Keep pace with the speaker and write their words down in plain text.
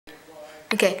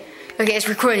Okay, it's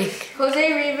recording.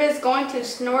 Jose Riva is going to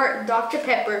snort Dr.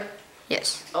 Pepper.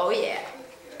 Yes. Oh yeah.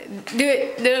 Do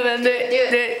it, man, do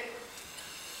it.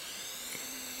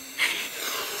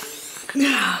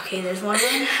 Okay, there's one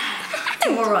run.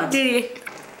 Two more runs.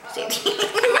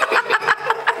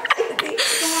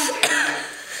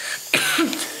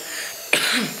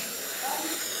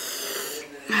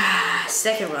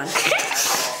 Second run.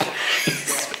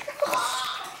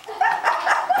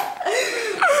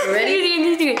 Ready?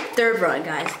 Third run,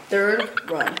 guys. Third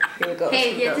run. Here we go.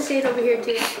 Hey, you have to say it over here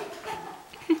too.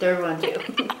 Third run too.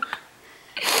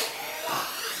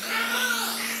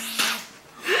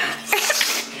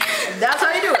 That's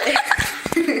how you do it.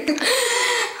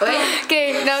 Wait.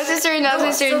 Okay, now it's his turn.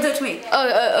 Still touch me.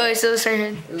 Oh, it's still his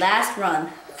turn. Last run.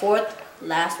 Fourth,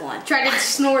 last one. Try to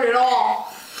snort it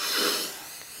all.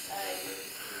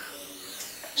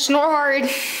 Snort hard.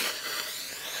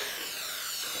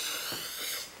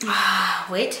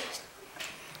 Wait.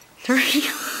 3.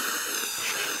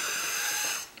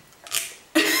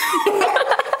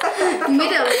 You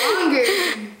made it longer.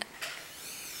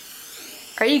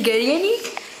 Are you getting any?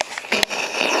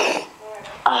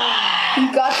 You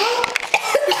got some?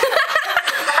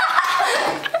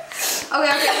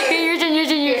 Okay. Okay,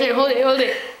 your turn.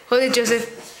 Hold it, Joseph.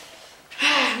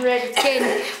 Ready.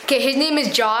 Okay, his name is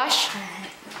Josh.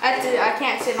 I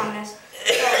can't sit on this.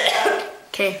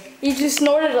 Okay. You just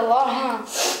snorted a lot, huh?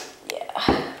 Yeah.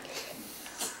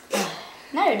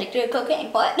 Now you're addicted to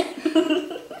cocaine, what?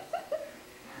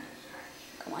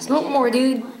 Come on. Snort more,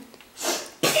 dude.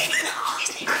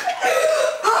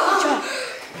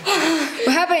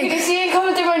 What happened? You see it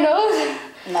coming through my nose?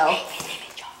 No.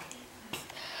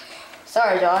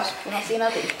 Sorry, Josh. We don't see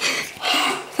nothing.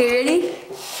 Okay, ready?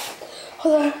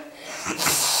 Hold on.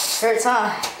 Hurts,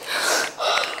 huh?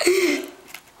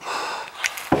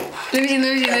 Let me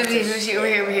see.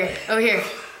 Over here.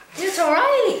 It's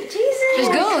alright. Jesus.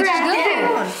 Just go.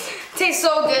 Tastes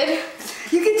so good.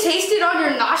 You can taste it on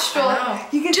your nostril. I know.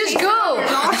 You can Just taste go. it on your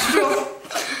nostril.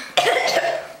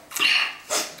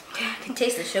 I can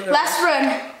taste the sugar. Last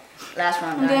run. Last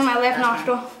run, I'm guys. doing my left Last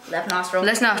nostril. run. Left nostril.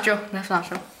 Left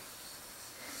nostril.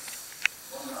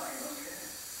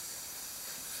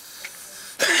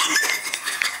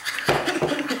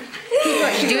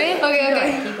 You do it?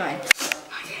 Okay. Keep going.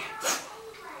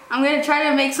 I'm gonna try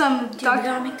to make some Dude, we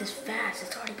gotta make this fast.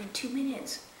 It's already been 2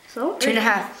 minutes. So?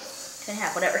 2.5.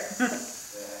 2.5, whatever.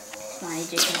 Come on,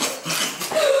 Jason.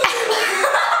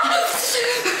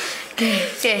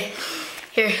 Okay.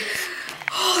 Here.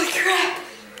 Holy crap!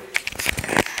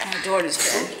 Oh, Jordan's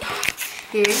filthy.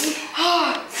 Here.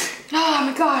 Oh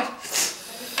my god.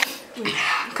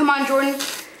 Come on, Jordan.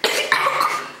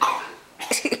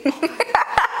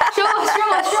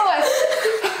 Show us.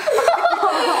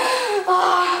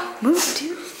 Move,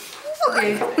 dude.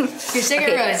 Okay. Your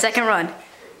second run. Second run.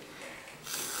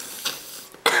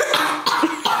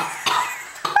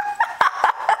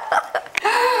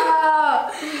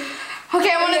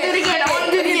 Okay, I want to do it again.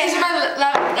 This is my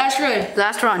last run.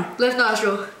 Last run. Left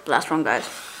nostril. Last run, guys.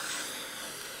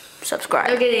 Subscribe.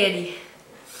 Don't get any.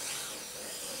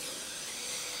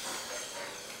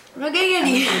 I'm not getting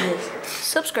any.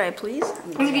 Subscribe, please.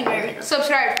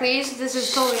 Subscribe, please. This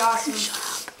is totally awesome.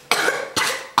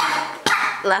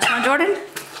 Last one, Jordan.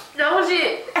 That was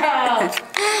it.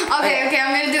 Okay,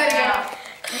 I'm gonna do it again.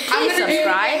 I'm gonna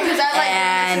subscribe because I like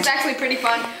and this. It's actually pretty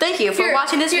fun. Thank you for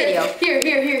watching this video.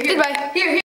 Here. Goodbye. Here.